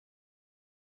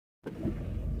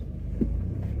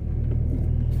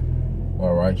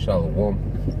All right, Shalom.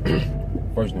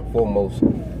 First and foremost,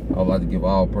 I would like to give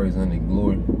all praise and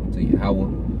glory to Yahweh,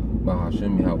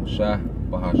 Bahashem Yahweh Shai,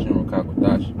 Bahashem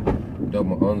Rakakwadash.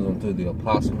 Double honors unto the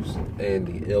apostles and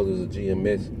the elders of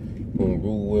GMS, who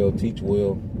rule well, teach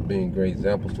well, being great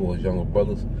examples to us younger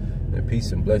brothers. And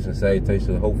peace and blessings, salutations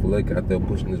to the hopeful lake out there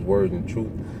pushing his word and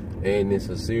truth and in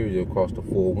sincerity across the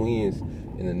four winds.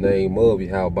 In the name of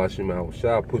Yahweh, Bahashem Yahweh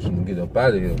Shai, pushing to get up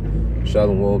out of here.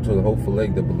 Shalom to the hopeful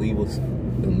lake, the believers,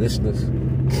 the listeners,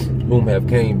 whom have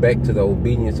came back to the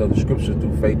obedience of the scripture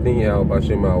through faith in Yahweh,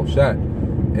 Bahashem Yahweh Shai.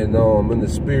 And in the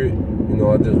spirit,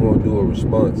 I just want to do a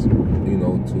response, to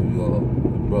the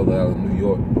brother out of New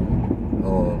York.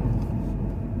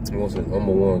 I'm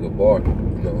a one of the bar,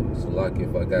 so like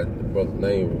if I got the brother's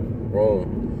name wrong,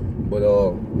 but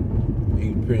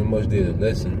he pretty much did a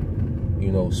lesson,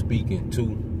 speaking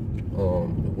to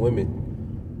the women,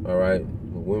 all right,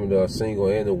 the women that are single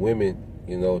and the women,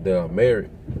 that are married,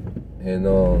 and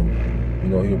he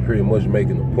was pretty much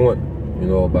making a point,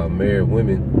 about married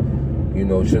women,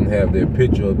 shouldn't have their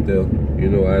picture up there,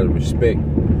 out of respect,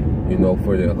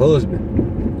 for their husband,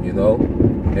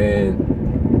 and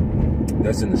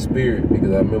that's in the spirit,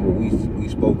 because I remember we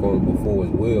spoke on it before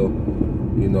as well,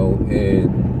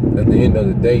 and at the end of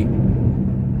the day,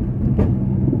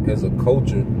 as a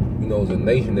culture, as a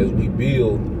nation, as we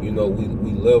build, we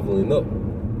leveling up,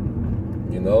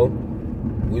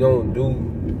 we don't do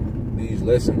these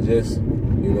lessons just,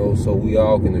 so we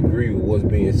all can agree with what's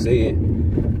being said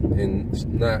and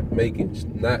not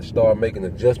start making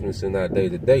adjustments in our day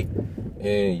to day.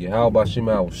 And Yahweh Bahashem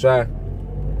Yahweh Shai,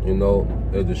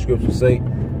 as the scriptures say,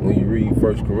 when you read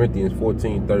 1 Corinthians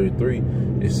 14:33,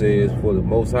 it says, "For the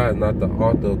Most High is not the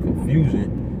author of confusion,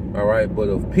 all right, but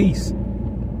of peace,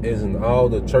 as in all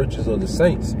the churches of the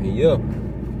saints." And yeah,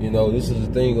 this is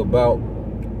the thing about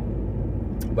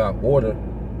order,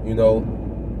 and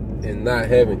not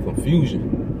having confusion.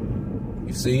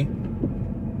 You see,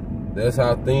 that's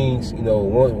how things,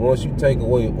 once you take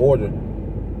away order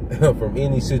from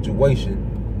any situation,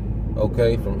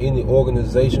 okay, from any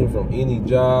organization, from any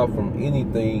job, from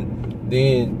anything,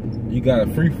 then you got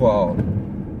a free fall.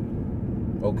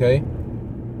 Okay,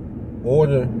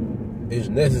 order is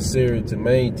necessary to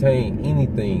maintain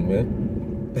anything, man.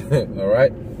 All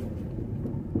right.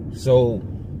 So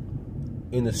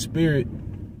in the spirit,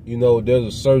 there's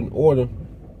a certain order,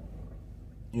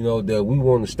 that we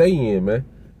want to stay in, man,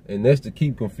 and that's to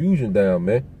keep confusion down,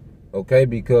 man. Okay,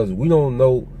 because we don't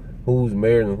know who's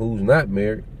married and who's not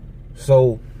married.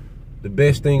 So the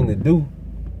best thing to do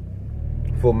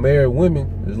for married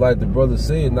women is, like the brother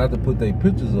said, not to put their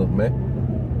pictures up, man.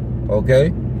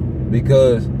 Okay?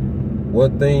 Because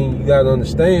one thing you gotta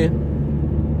understand,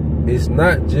 it's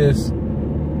not just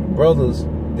brothers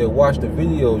that watch the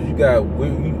videos. You got,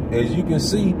 as you can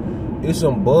see, it's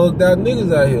some bugged out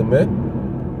niggas out here, man.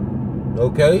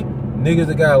 Okay? Niggas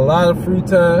that got a lot of free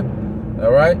time,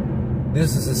 all right?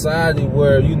 This is a society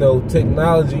where,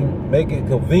 technology make it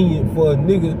convenient for a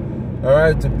nigga, all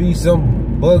right, to be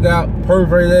some bug out,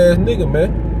 pervert ass nigga,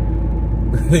 man.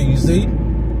 You see?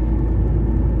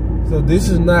 So this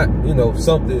is not,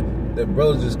 something that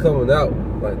brothers just coming out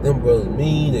like them brothers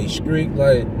mean, they strict.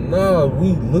 Like, nah,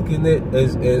 we looking at,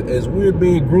 as we're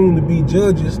being groomed to be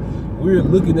judges, we're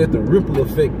looking at the ripple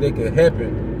effect that can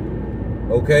happen.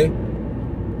 Okay?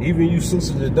 Even you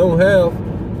sisters that don't have,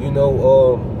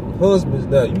 husbands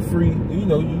now, you free,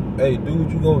 hey, do what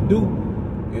you gonna do,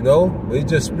 it's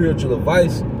just spiritual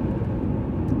advice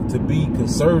to be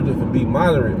conservative and be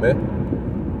moderate, man.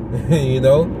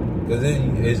 Because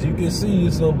as you can see,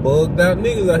 it's some bugged out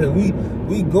niggas out here. We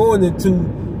going into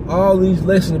all these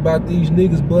lessons about these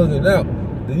niggas bugging out.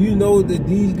 Do you know that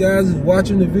these guys is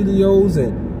watching the videos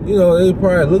and, they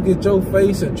probably look at your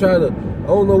face and try to, I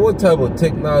don't know what type of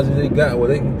technology they got where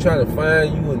they can try to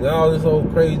find you and all this whole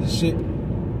crazy shit.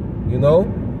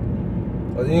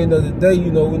 At the end of the day, we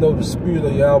know the spirit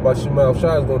of Yahweh Bahashem Yahweh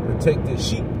Shai is going to protect his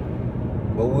sheep.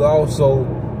 But we also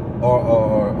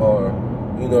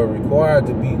are required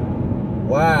to be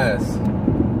wise.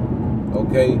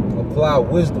 Okay? Apply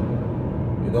wisdom.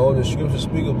 The scriptures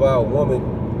speak about a woman,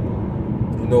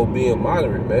 being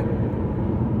moderate, man.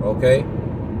 Okay?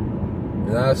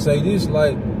 And I say this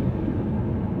like,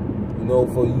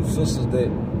 for you sisters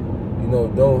that,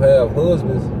 don't have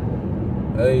husbands,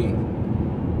 hey,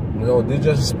 this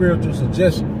just a spiritual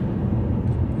suggestion.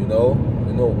 No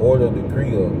order,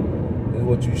 decree, or is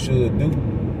what you should do.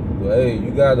 But hey,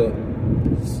 you gotta,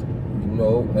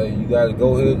 hey, you gotta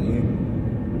go ahead.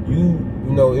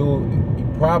 It will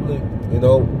probably,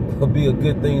 be a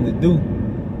good thing to do.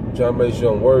 I'm trying to make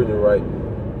sure I'm wording it right.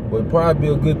 But it'd probably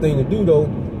be a good thing to do though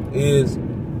is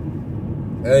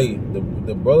hey,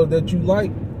 the brother that you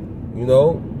like, you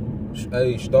know,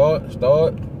 hey, start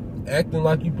acting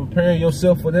like you preparing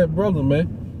yourself for that brother,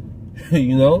 man.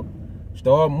 You know,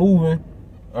 start moving,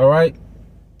 all right,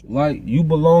 like you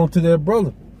belong to that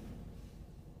brother.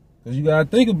 Cause you gotta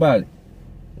think about it.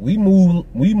 We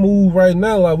move right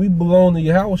now like we belong to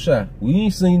Yahushua. We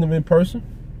ain't seen them in person,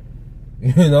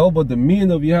 you know. But the men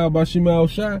of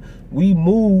Yahushua, we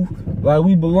move like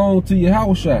we belong to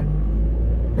Yahushua.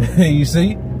 You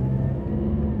see.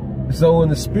 So in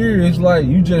the spirit, it's like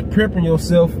you just prepping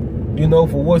yourself, you know,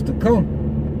 for what's to come.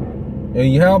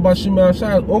 And Yahweh Shema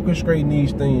Shai is orchestrating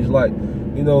these things like,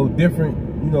 you know, different,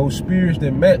 you know, spirits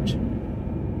that match.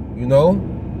 You know,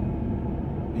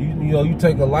 you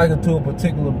take a liking to a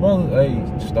particular brother, hey,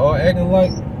 start acting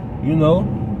like, you know,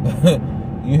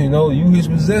 you his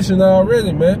possession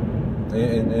already, man.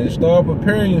 And start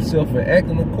preparing yourself and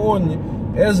acting accordingly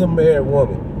as a married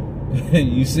woman.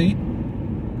 You see?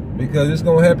 Because it's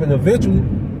gonna happen eventually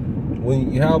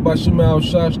when Yahweh Shema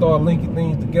Shai start linking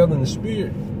things together in the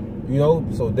spirit. You know,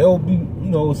 so there will be,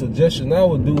 you know, a suggestion I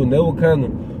would do, and that will kind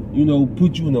of, you know,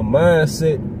 put you in a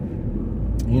mindset,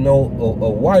 you know, a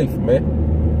wife, man.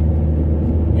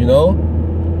 You know,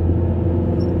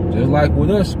 just like with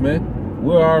us, man,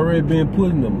 we're already being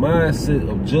put in the mindset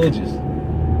of judges.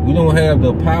 We don't have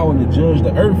the power to judge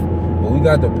the earth, but we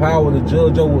got the power to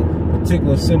judge over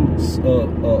particular,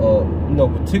 you know,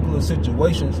 particular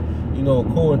situations, you know,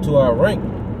 according to our rank,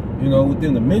 you know,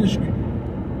 within the ministry.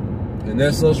 And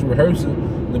that's us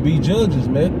rehearsing to be judges,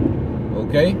 man.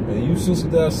 Okay? And you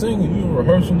sisters that are single, you're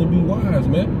rehearsing to be wives,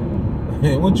 man.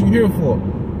 And what you here for?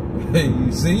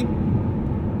 You see?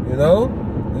 You know?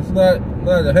 It's not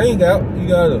a hangout. You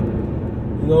gotta,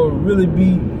 you know, really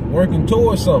be working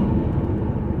towards something.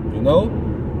 You know?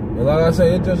 And like I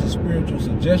say, it's just a spiritual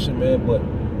suggestion, man. But,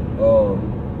 you know,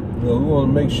 we want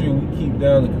to make sure we keep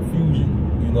down the confusion.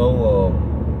 You know,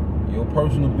 your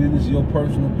personal business,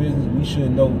 we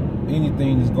shouldn't know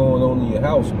anything that's going on in your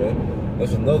house, man.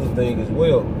 That's another thing as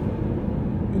well.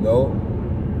 You know,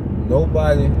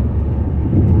 nobody, you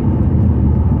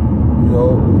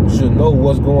know, should know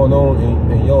what's going on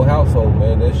in your household,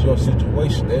 man. That's your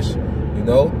situation. That's, you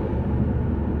know,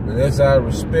 and that's our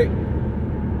respect,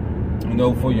 you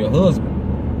know, for your husband.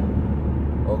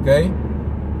 Okay?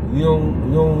 You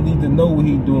don't need to know what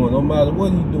he's doing, no matter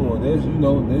what he's doing. There's, you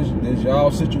know, there's y'all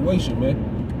situation, man.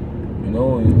 You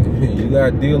know, and you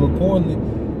gotta deal accordingly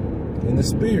in the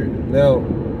spirit. Now,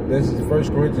 this is 1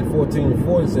 Corinthians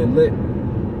 14:40 said,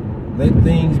 let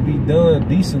things be done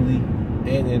decently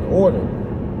and in order.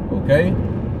 Okay?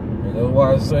 And that's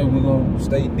why I say we're gonna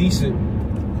stay decent,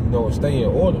 you know, and stay in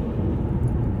order.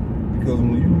 Because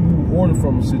when you move order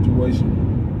from a situation,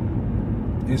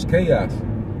 it's chaos.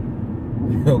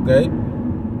 Okay?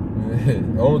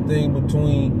 The only thing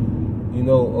between, you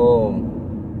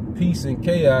know, peace and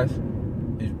chaos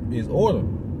is order.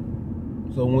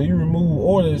 So when you remove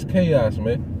order, it's chaos,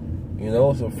 man. You know,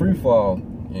 it's a free fall.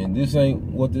 And this ain't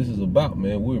what this is about,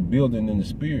 man. We're building in the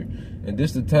spirit. And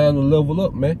this is the time to level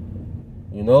up, man.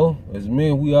 You know, as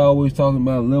men, we always talking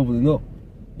about leveling up,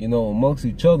 you know, amongst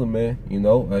each other, man. You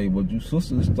know, hey, but you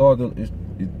sisters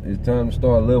it's time to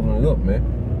start leveling up, man.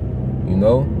 You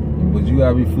know? But you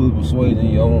gotta be fully persuaded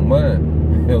in your own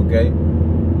mind, okay?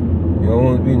 You don't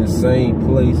want to be in the same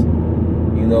place,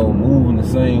 you know, moving the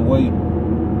same way,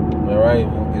 all right,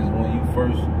 as when you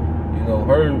first, you know,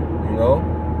 heard, you know?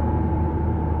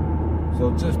 So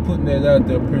just putting that out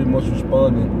there, pretty much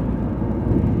responding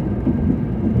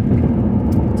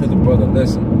to the brother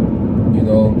lesson, you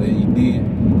know, that he did,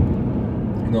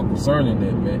 you know, concerning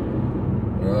that, man.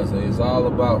 You know what I say? It's all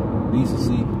about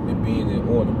decency and being in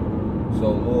order. So,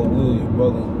 Lord will, you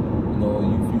brothers, you know,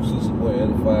 you few sisters were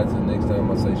edified. Till next time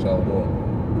I say shalom.